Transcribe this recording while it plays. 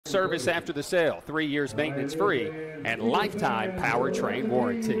service after the sale, 3 years maintenance free, and lifetime powertrain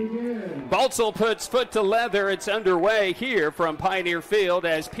warranty. Baltzell puts foot to leather. It's underway here from Pioneer Field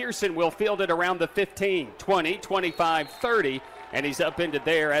as Pearson will field it around the 15, 20, 25, 30, and he's up into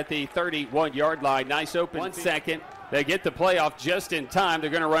there at the 31-yard line. Nice open 1 second. They get the playoff just in time. They're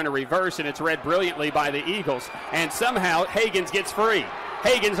going to run a reverse, and it's read brilliantly by the Eagles. And somehow Hagens gets free.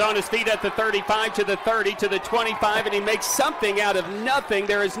 Hagens on his feet at the 35 to the 30 to the 25, and he makes something out of nothing.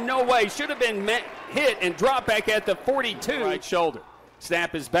 There is no way. Should have been hit and dropped back at the 42. Right shoulder.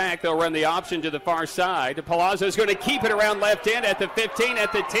 Snap is back. They'll run the option to the far side. Palazzo is going to keep it around left end at the 15,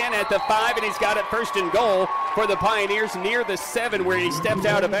 at the 10, at the 5, and he's got it first and goal for the Pioneers near the 7 where he stepped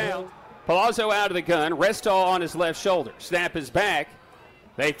out of bounds. Palazzo out of the gun. Restall on his left shoulder. Snap is back.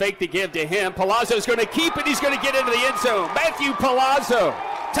 They fake the give to him. Palazzo's going to keep it. He's going to get into the end zone. Matthew Palazzo.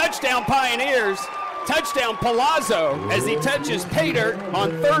 Touchdown Pioneers. Touchdown Palazzo as he touches Pater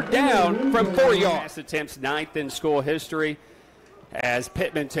on 3rd down from 4 yards. Pass attempts 9th in school history as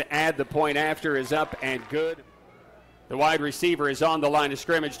Pittman to add the point after is up and good. The wide receiver is on the line of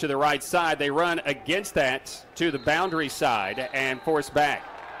scrimmage to the right side. They run against that to the boundary side and force back.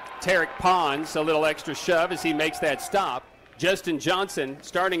 Tarek Pons, a little extra shove as he makes that stop. Justin Johnson,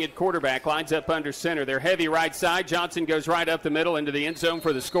 starting at quarterback, lines up under center. They're heavy right side. Johnson goes right up the middle into the end zone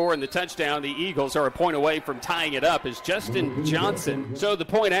for the score and the touchdown. The Eagles are a point away from tying it up as Justin Johnson. So the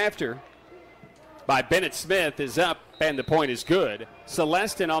point after by Bennett Smith is up, and the point is good.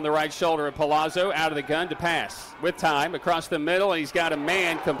 Celestin on the right shoulder of Palazzo, out of the gun to pass. With time, across the middle, and he's got a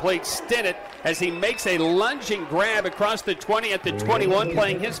man complete. Stinnett as he makes a lunging grab across the 20 at the 21,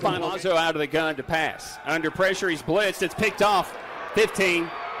 playing his final. Palazzo out of the gun to pass. Under pressure, he's blitzed. It's picked off. 15,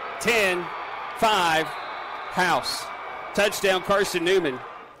 10, 5, house. Touchdown, Carson-Newman.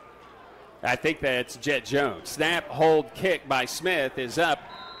 I think that's Jet Jones. Snap, hold, kick by Smith is up,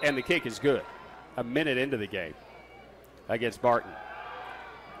 and the kick is good. A minute into the game against Barton.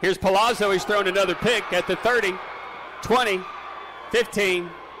 Here's Palazzo. He's thrown another pick at the 30, 20, 15,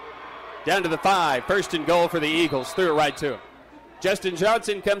 down to the 5. First and goal for the Eagles. Threw it right to him. Justin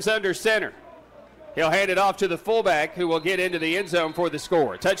Johnson comes under center. He'll hand it off to the fullback who will get into the end zone for the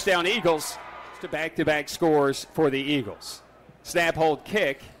score. Touchdown Eagles. To back-to-back scores for the Eagles. Snap, hold,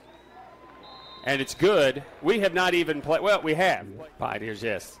 kick. And it's good. We have not even played. Well, we have. Pioneers,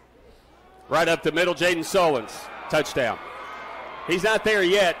 yes. Right up the middle, Jaden Solons. Touchdown. He's not there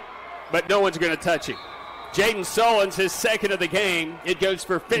yet, but no one's going to touch him. Jaden Solons, his second of the game. It goes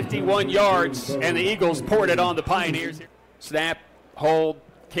for 51 yards, and the Eagles poured it on the Pioneers. Snap, hold,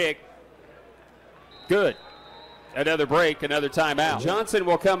 kick. Good. Another break, another timeout. Johnson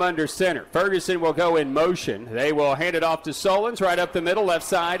will come under center. Ferguson will go in motion. They will hand it off to Solons right up the middle, left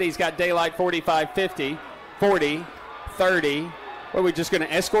side. He's got daylight 45, 50, 40, 30. What, are we just going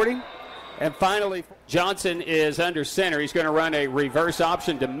to escort him? And finally, Johnson is under center. He's going to run a reverse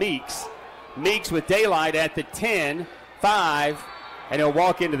option to Meeks. Meeks with daylight at the 10, 5, and he'll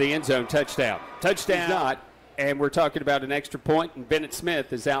walk into the end zone. Touchdown. Touchdown. Not, and we're talking about an extra point, and Bennett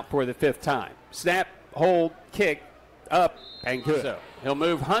Smith is out for the 5th time. Snap, hold, kick, up, and good. So he'll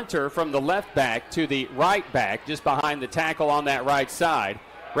move Hunter from the left back to the right back, just behind the tackle on that right side.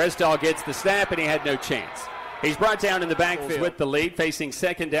 Resdall gets the snap, and he had no chance. He's brought down in the backfield with the lead, facing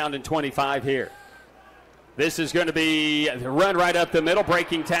 2nd down and 25 here. This is going to be the run right up the middle,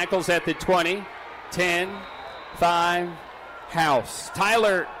 breaking tackles at the 20, 10, 5, house.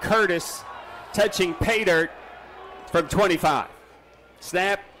 Tyler Curtis touching pay dirt from 25.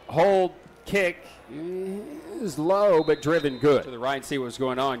 Snap, hold, kick. Is low, but driven good. To the right, see what's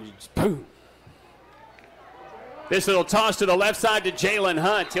going on. You just boom. This little toss to the left side to Jalen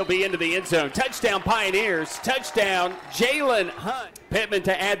Hunt. He'll be into the end zone. Touchdown Pioneers. Touchdown Jalen Hunt. Pittman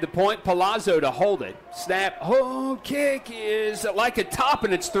to add the point. Palazzo to hold it. Snap. Hold. Kick is like a top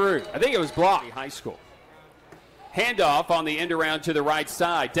and it's through. I think it was blocked. High school. Handoff on the end around to the right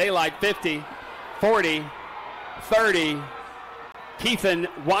side. Daylight 50, 40, 30. Keithan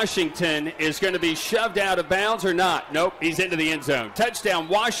Washington is going to be shoved out of bounds or not. Nope. He's into the end zone. Touchdown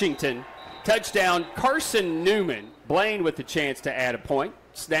Washington. Touchdown, Carson-Newman. Blaine with the chance to add a point.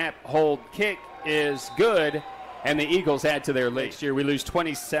 Snap, hold, kick is good, and the Eagles add to their lead. Next year we lose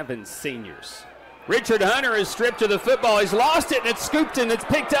 27 seniors. Richard Hunter is stripped of the football. He's lost it, and it's scooped, and it's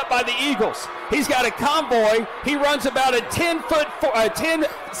picked up by the Eagles. He's got a convoy. He runs about a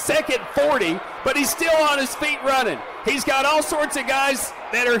 10-second 40, but he's still on his feet running. He's got all sorts of guys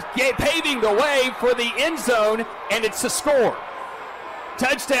that are paving the way for the end zone, and it's a score.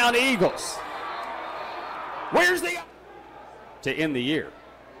 Touchdown Eagles. Where's the to end the year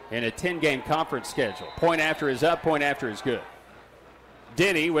in a 10-game conference schedule? Point after is up, point after is good.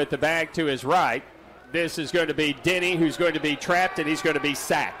 Denny with the bag to his right. This is going to be Denny, who's going to be trapped, and he's going to be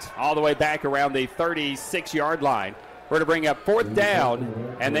sacked all the way back around the 36-yard line. We're going to bring up 4th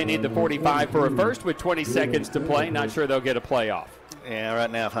down, and they need the 45 for a first with 20 seconds to play. Not sure they'll get a playoff. Yeah, right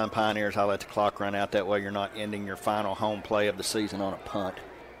now if I'm Pioneers, I'll let the clock run out. That way you're not ending your final home play of the season on a punt.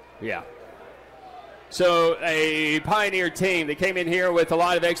 Yeah. So a Pioneer team that came in here with a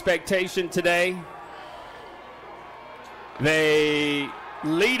lot of expectation today. They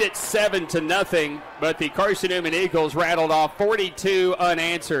lead at 7-0, but the Carson-Newman Eagles rattled off 42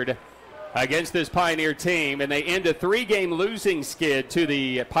 unanswered against this Pioneer team, and they end a 3-game losing skid to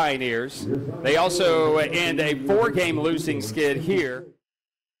the Pioneers. They also end a 4-game losing skid here.